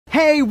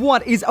Hey,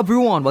 what is up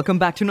everyone? Welcome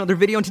back to another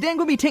video, and today I'm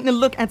going to be taking a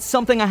look at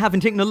something I haven't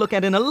taken a look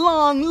at in a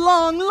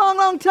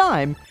long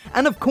time.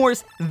 And of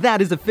course,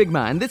 that is a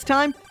Figma, and this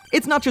time,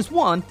 it's not just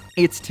one,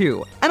 it's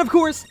two. And of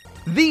course,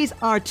 these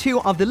are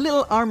two of the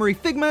Little Armory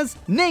Figmas,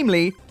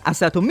 namely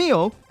Asato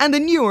Mio and the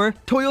newer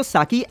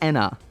Toyosaki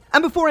Enna.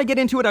 And before I get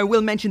into it, I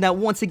will mention that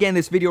once again,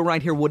 this video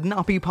right here would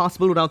not be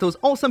possible without those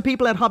awesome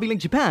people at Hobbylink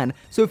Japan.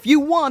 So if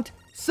you want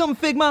some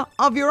Figma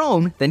of your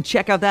own, then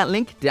check out that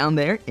link down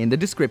there in the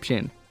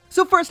description.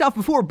 So first off,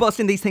 before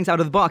busting these things out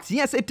of the box,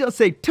 yes, it does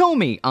say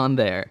Tomy on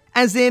there,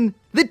 as in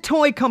the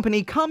toy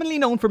company commonly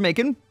known for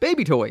making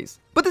baby toys.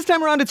 But this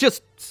time around, it's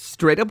just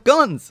straight up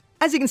guns.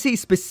 As you can see,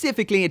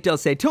 specifically, it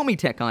does say Tomy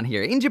Tech on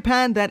here. In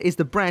Japan, that is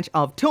the branch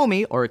of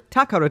Tomy, or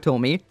Takara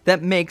Tomy,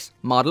 that makes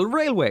model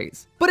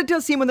railways. But it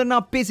does seem when they're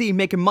not busy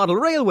making model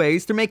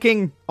railways, they're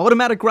making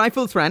automatic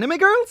rifles for anime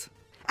girls?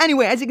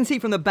 Anyway, as you can see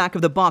from the back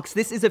of the box,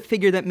 this is a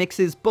figure that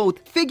mixes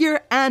both figure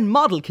and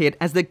model kit,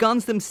 as the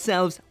guns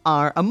themselves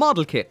are a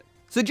model kit.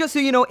 So just so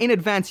you know in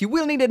advance, you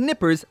will need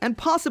nippers and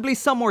possibly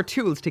some more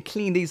tools to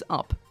clean these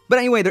up. But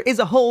anyway, there is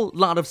a whole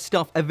lot of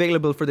stuff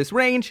available for this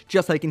range,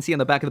 just like you can see on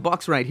the back of the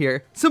box right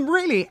here. Some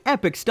really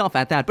epic stuff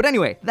at that. But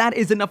anyway, that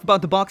is enough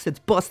about the box. Let's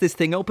bust this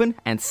thing open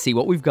and see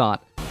what we've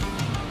got.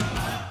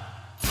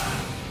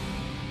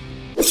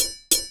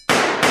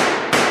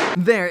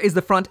 There is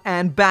the front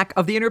and back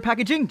of the inner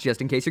packaging, just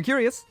in case you're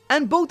curious.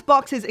 And both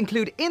boxes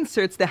include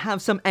inserts that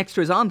have some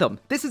extras on them.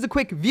 This is a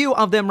quick view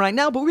of them right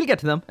now, but we'll get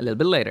to them a little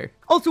bit later.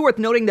 Also worth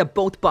noting that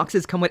both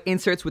boxes come with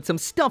inserts with some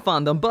stuff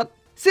on them, but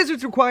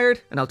scissors required,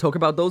 and I'll talk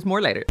about those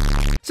more later.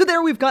 So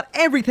there we've got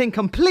everything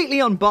completely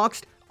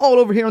unboxed. All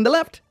over here on the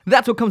left,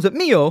 that's what comes with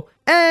Mio,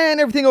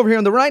 and everything over here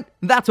on the right,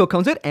 that's what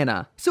comes with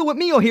Enna. So with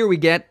Mio here we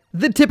get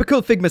the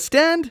typical Figma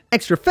stand,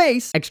 extra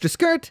face, extra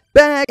skirt,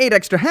 bag, 8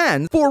 extra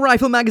hands, 4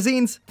 rifle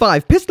magazines,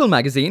 5 pistol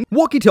magazine,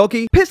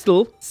 walkie-talkie,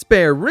 pistol,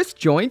 spare wrist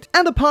joint,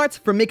 and the parts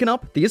for making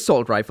up the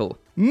assault rifle.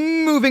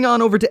 Moving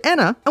on over to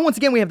Enna, and once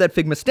again we have that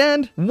Figma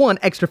stand, 1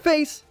 extra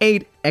face,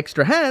 8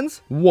 extra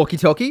hands,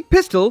 walkie-talkie,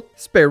 pistol,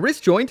 spare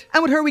wrist joint,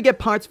 and with her we get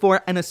parts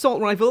for an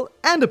assault rifle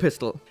and a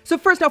pistol. So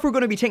first off, we're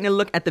going to be taking a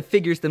look at the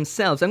figures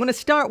themselves. I'm going to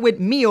start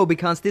with Mio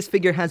because this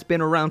figure has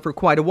been around for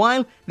quite a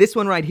while. This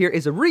one right here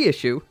is a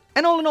reissue.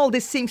 And all in all,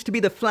 this seems to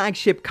be the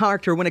flagship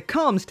character when it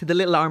comes to the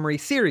Little Armory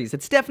series.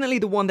 It's definitely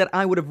the one that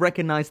I would have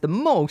recognized the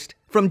most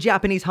from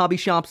Japanese hobby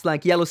shops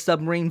like Yellow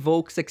Submarine,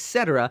 Volks,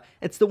 etc.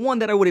 It's the one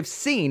that I would have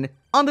seen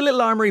on the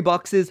Little Armory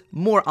boxes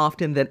more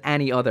often than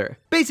any other.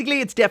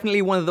 Basically, it's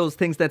definitely one of those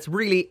things that's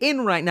really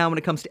in right now when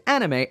it comes to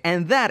anime,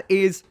 and that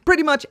is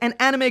pretty much an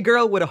anime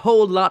girl with a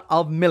whole lot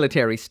of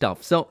military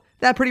stuff. So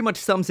that pretty much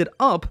sums it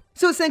up.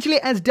 So essentially,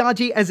 as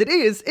dodgy as it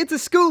is, it's a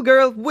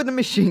schoolgirl with a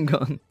machine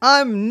gun.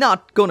 I'm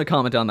not gonna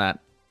comment on that.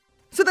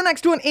 So the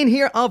next one in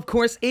here, of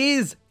course,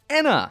 is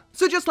Enna.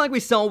 So just like we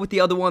saw with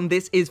the other one,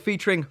 this is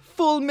featuring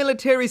full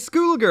military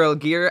schoolgirl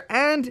gear,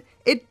 and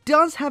it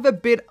does have a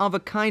bit of a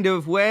kind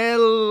of,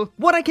 well,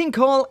 what I can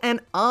call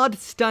an odd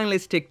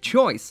stylistic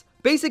choice.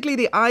 Basically,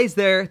 the eyes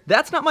there,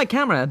 that's not my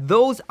camera,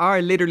 those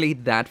are literally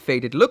that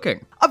faded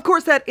looking. Of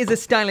course, that is a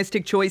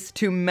stylistic choice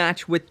to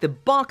match with the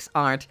box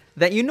art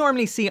that you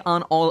normally see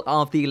on all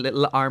of the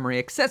Little Armory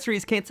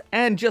accessories kits,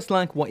 and just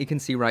like what you can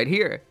see right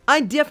here.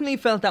 I definitely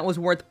felt that was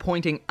worth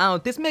pointing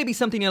out. This may be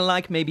something you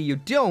like, maybe you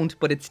don't,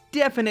 but it's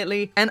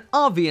definitely an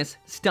obvious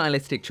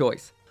stylistic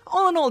choice.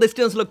 All in all, this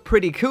does look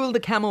pretty cool. The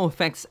camo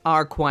effects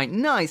are quite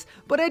nice,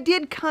 but I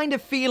did kind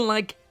of feel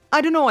like, I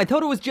don't know, I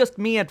thought it was just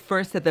me at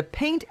first that the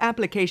paint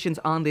applications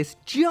on this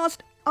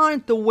just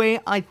aren't the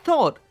way I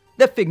thought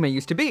that Figma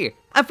used to be.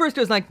 At first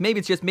I was like, maybe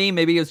it's just me,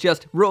 maybe it's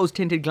just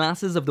rose-tinted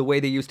glasses of the way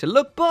they used to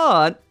look,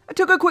 but I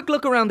took a quick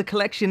look around the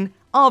collection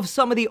of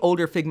some of the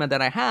older Figma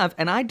that I have,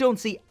 and I don't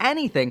see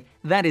anything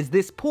that is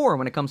this poor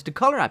when it comes to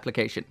color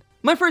application.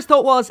 My first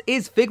thought was,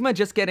 is Figma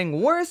just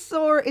getting worse,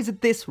 or is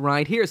it this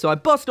right here? So I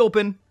bust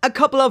open a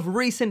couple of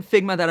recent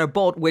Figma that I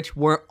bought, which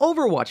were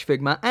Overwatch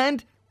Figma,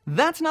 and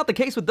that's not the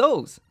case with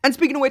those. And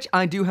speaking of which,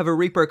 I do have a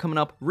Reaper coming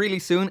up really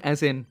soon,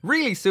 as in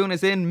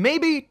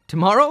maybe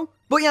tomorrow.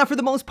 But yeah, for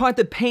the most part,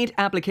 the paint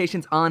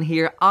applications on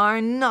here are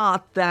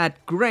not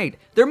that great.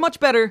 They're much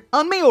better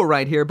on Mio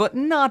right here, but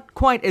not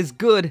quite as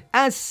good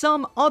as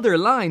some other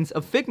lines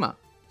of Figma.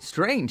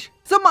 Strange.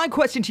 So my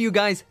question to you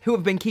guys who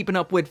have been keeping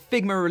up with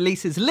Figma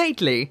releases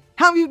lately,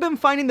 how have you been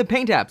finding the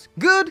paint apps?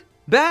 Good?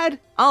 Bad?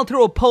 I'll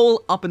throw a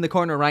poll up in the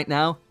corner right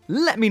now.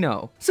 Let me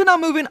know. So now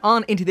moving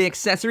on into the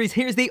accessories,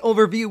 here's the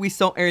overview we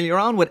saw earlier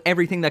on with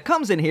everything that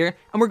comes in here,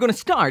 and we're going to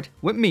start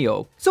with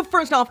Mio. So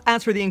first off,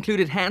 as for the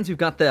included hands, we've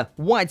got the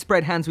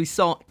widespread hands we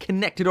saw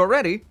connected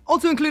already.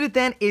 Also included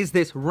then is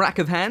this rack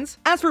of hands.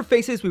 As for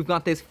faces, we've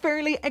got this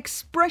fairly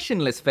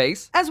expressionless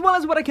face, as well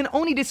as what I can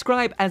only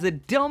describe as a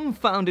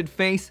dumbfounded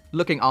face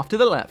looking off to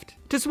the left.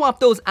 To swap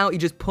those out, you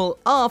just pull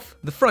off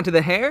the front of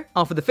the hair,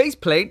 off of the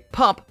faceplate,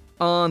 pop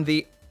on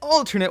the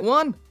alternate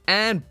one,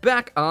 and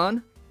back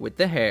on with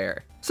the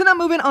hair. So now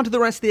moving on to the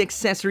rest of the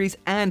accessories,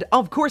 and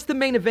of course the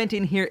main event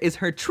in here is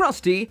her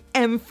trusty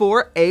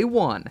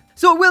M4A1.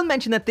 So I will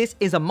mention that this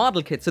is a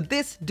model kit, so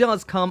this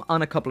does come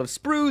on a couple of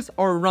sprues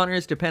or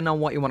runners depending on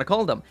what you want to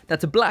call them.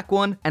 That's a black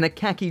one and a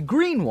khaki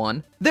green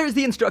one. There's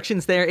the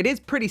instructions there. It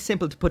is pretty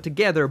simple to put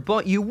together,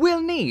 but you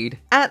will need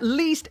at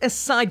least a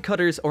side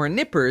cutters or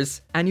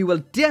nippers, and you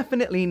will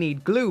definitely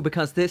need glue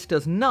because this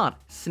does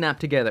not snap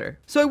together.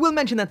 So I will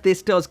mention that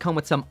this does come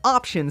with some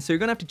options, so you're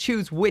gonna have to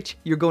choose which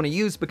you're going to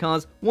use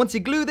because once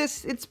you glue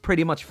this, it's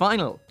pretty much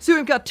final. So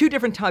we've got two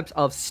different types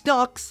of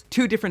stocks,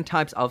 two different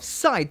types of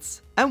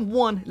sights, and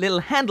one little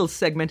handle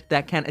segment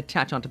that can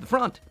attach onto the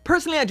front.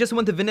 Personally, I just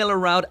went the vanilla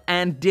route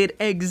and did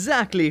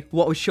exactly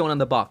what was shown on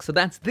the box, so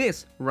that's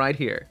this right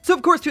here. So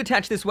of course, to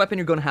attach this weapon,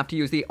 you're going to have to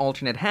use the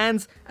alternate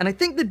hands, and I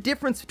think the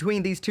difference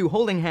between these two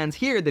holding hands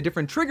here, the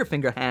different trigger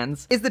finger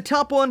hands, is the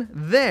top one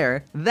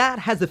there, that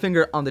has the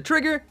finger on the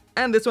trigger,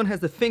 and this one has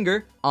the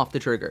finger off the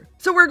trigger.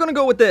 So we're gonna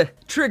go with the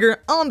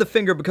trigger on the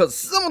finger because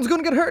someone's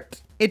gonna get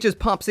hurt. It just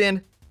pops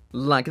in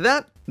like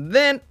that,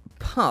 then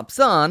pops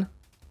on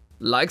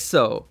like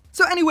so.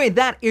 So anyway,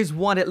 that is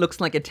what it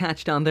looks like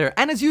attached on there.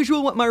 And as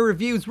usual with my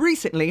reviews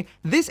recently,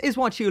 this is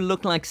what you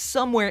look like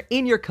somewhere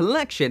in your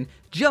collection,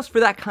 just for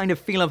that kind of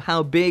feel of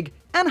how big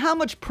and how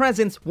much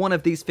presence one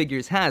of these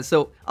figures has.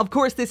 So, of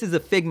course, this is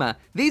a Figma.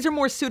 These are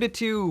more suited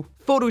to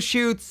photo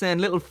shoots and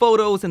little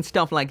photos and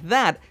stuff like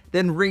that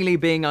than really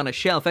being on a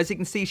shelf. As you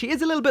can see, she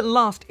is a little bit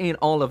lost in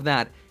all of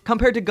that.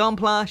 Compared to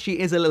gunpla, she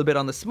is a little bit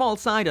on the small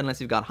side unless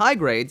you've got high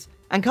grades.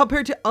 And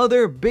compared to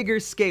other bigger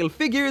scale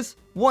figures,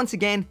 once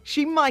again,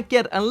 she might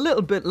get a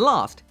little bit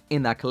lost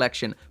in that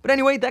collection. But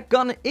anyway, that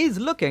gun is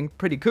looking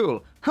pretty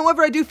cool.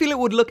 However, I do feel it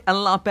would look a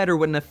lot better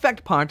with an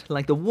effect part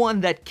like the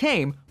one that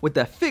came with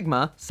the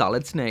Figma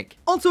Solid Snake.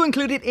 Also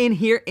included in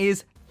here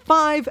is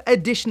 5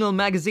 additional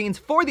magazines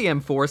for the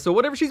M4, so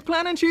whatever she's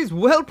planning, she's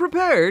well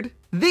prepared.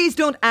 These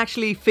don't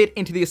actually fit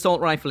into the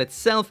assault rifle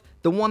itself.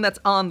 The one that's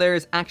on there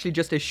is actually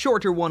just a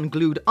shorter one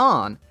glued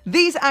on.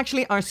 These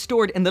actually are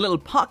stored in the little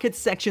pocket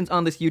sections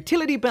on this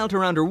utility belt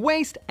around her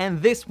waist,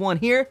 and this one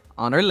here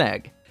on her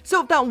leg.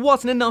 So if that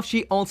wasn't enough,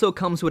 she also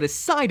comes with a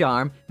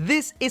sidearm.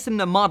 This isn't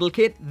a model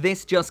kit,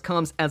 this just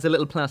comes as a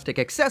little plastic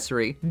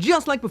accessory.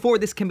 Just like before,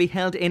 this can be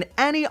held in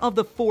any of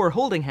the 4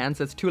 holding hands,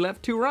 that's 2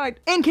 left, 2 right.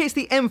 In case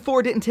the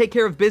M4 didn't take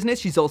care of business,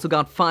 she's also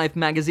got 5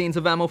 magazines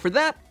of ammo for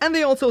that, and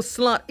they also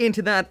slot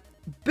into that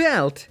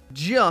belt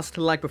just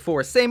like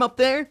before. Same up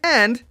there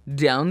and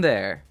down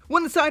there.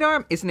 When the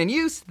sidearm isn't in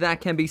use,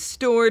 that can be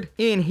stored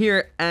in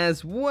here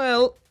as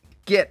well.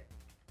 Get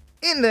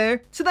in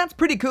there. So that's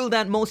pretty cool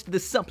that most of the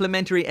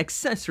supplementary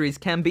accessories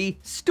can be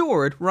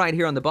stored right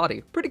here on the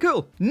body. Pretty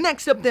cool.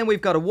 Next up then, we've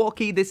got a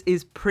walkie. This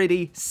is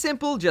pretty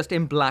simple, just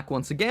in black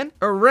once again.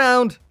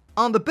 Around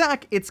on the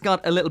back, it's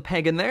got a little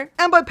peg in there.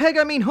 And by peg,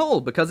 I mean hole,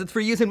 because it's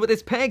for using with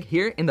this peg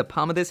here in the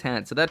palm of this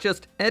hand. So that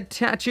just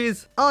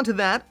attaches onto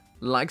that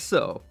like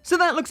so. So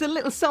that looks a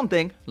little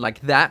something like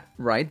that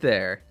right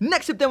there.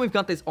 Next up then, we've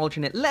got this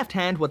alternate left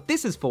hand. What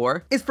this is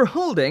for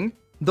holding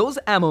those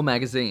ammo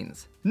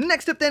magazines.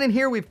 Next up then in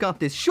here, we've got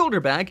this shoulder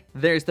bag.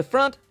 There's the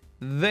front,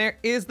 there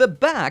is the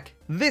back.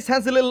 This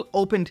has a little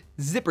opened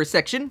zipper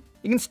section.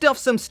 You can stuff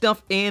some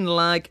stuff in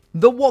like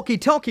the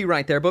walkie-talkie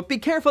right there, but be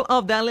careful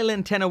of that little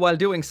antenna while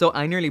doing so.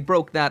 I nearly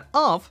broke that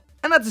off.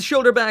 And that's a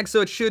shoulder bag, so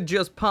it should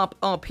just pop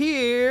up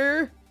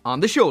here on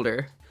the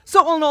shoulder.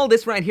 So all in all,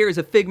 this right here is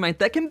a Figma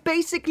that can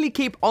basically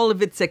keep all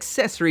of its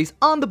accessories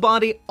on the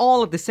body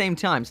all at the same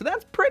time. So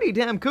that's pretty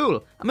damn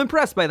cool. I'm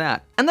impressed by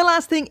that. And the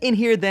last thing in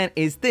here then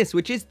is this,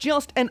 which is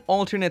just an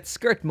alternate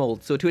skirt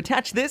mold. So to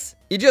attach this,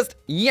 you just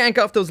yank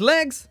off those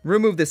legs,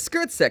 remove the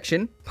skirt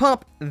section,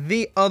 pop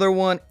the other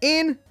one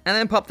in, and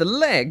then pop the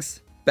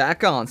legs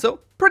back on.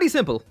 So pretty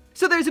simple.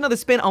 So there's another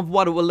spin of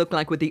what it will look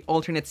like with the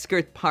alternate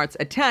skirt parts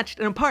attached,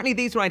 and apparently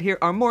these right here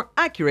are more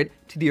accurate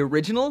to the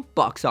original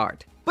box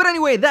art. But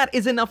anyway, that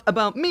is enough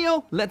about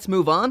Mio. Let's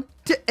move on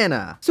to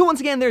Enna. So once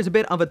again, there's a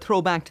bit of a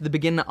throwback to the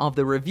beginning of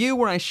the review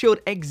where I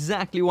showed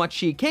exactly what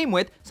she came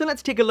with. So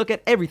let's take a look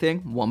at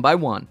everything one by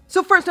one.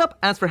 So first up,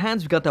 as for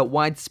hands, we've got that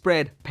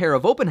widespread pair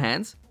of open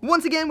hands.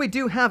 Once again, we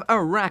do have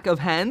a rack of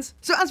hands.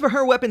 So as for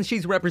her weapons,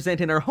 she's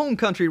representing her home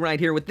country right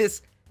here with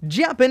this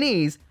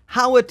Japanese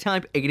Howa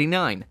Type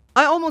 89.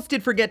 I almost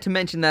did forget to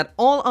mention that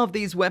all of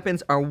these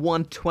weapons are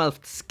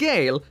 1/12th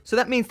scale, so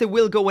that means they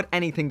will go with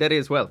anything that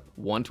is, well,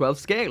 1/12th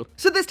scale.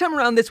 So this time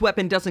around, this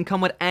weapon doesn't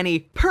come with any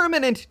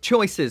permanent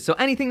choices, so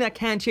anything that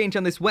can change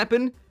on this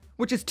weapon,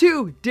 which is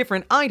 2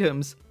 different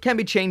items, can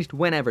be changed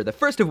whenever. The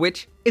first of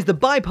which is the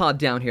bipod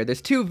down here.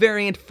 There's 2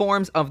 variant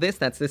forms of this.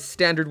 That's this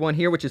standard one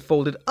here, which is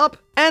folded up,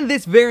 and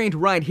this variant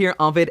right here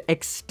of it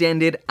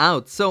extended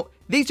out. So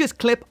these just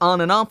clip on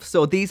and off,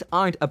 so these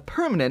aren't a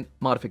permanent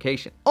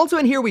modification. Also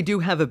in here, we do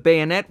have a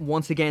bayonet.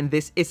 Once again,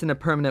 this isn't a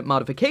permanent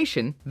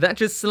modification. That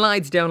just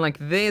slides down like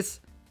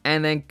this,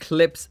 and then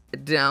clips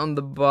down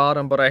the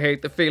bottom, but I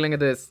hate the feeling of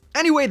this.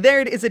 Anyway,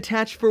 there it is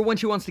attached for when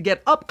she wants to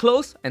get up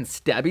close and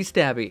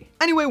stabby.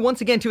 Anyway,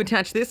 once again, to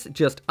attach this,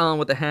 just on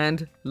with the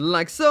hand,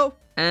 like so,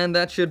 and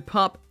that should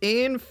pop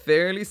in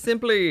fairly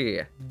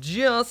simply.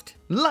 Just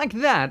like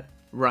that,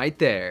 right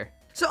there.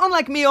 So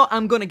unlike Mio,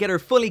 I'm gonna get her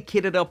fully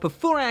kitted up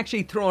before I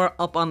actually throw her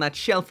up on that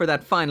shelf for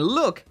that final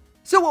look.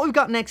 So what we've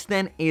got next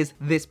then is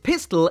this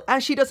pistol.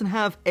 As she doesn't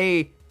have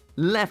a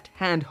left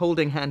hand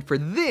holding hand for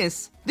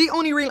this, the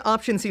only real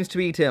option seems to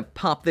be to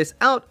pop this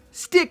out,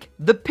 stick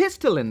the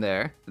pistol in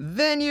there,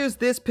 then use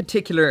this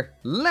particular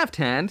left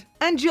hand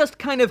and just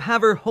kind of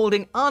have her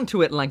holding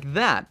onto it like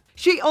that.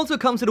 She also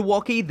comes with a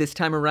walkie, this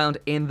time around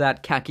in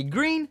that khaki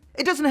green.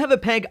 It doesn't have a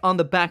peg on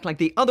the back like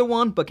the other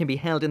one, but can be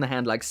held in the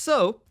hand like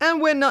so,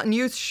 and when not in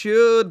use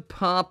should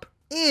pop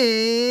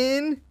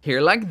in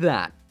here like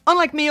that.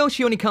 Unlike Mio,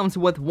 she only comes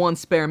with one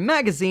spare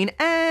magazine,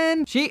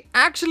 and she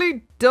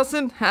actually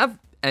doesn't have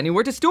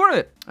anywhere to store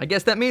it. I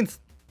guess that means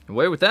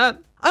away with that.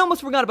 I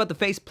almost forgot about the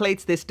face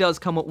plates. This does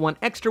come with one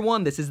extra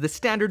one. This is the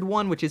standard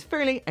one, which is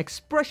fairly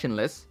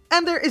expressionless.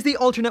 And there is the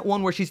alternate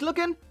one where she's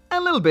looking a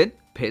little bit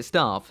pissed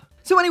off.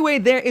 So anyway,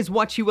 there is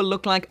what she will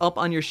look like up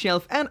on your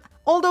shelf. And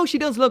although she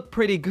does look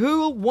pretty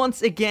cool,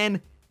 once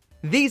again,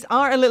 these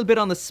are a little bit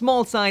on the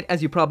small side,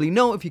 as you probably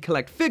know if you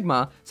collect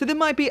Figma, so they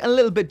might be a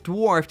little bit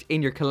dwarfed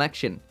in your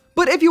collection.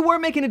 But if you were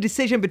making a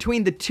decision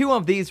between the two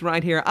of these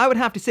right here, I would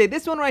have to say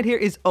this one right here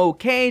is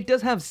okay. It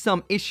does have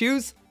some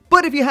issues.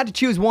 But if you had to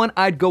choose one,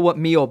 I'd go with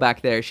Mio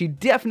back there. She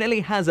definitely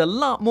has a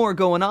lot more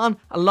going on,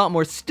 a lot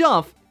more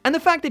stuff, and the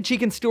fact that she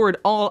can store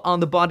it all on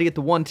the body at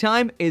the one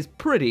time is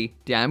pretty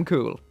damn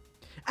cool.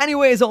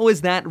 Anyway, as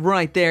always, that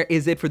right there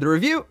is it for the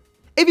review.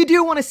 If you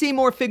do want to see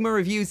more Figma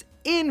reviews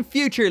in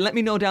future, let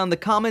me know down in the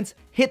comments.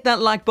 Hit that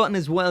like button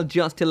as well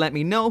just to let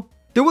me know.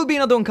 There will be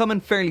another one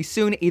coming fairly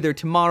soon, either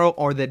tomorrow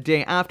or the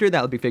day after.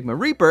 That'll be Figma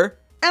Reaper.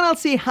 And I'll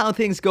see how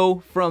things go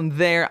from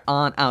there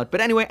on out.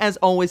 But anyway, as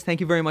always, thank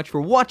you very much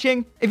for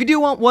watching. If you do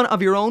want one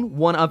of your own,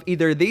 one of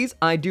either of these,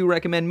 I do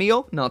recommend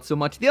Mio, not so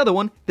much the other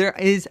one. There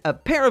is a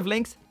pair of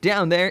links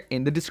down there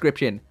in the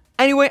description.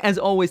 Anyway, as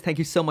always, thank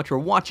you so much for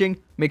watching.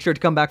 Make sure to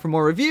come back for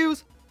more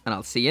reviews, and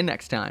I'll see you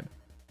next time.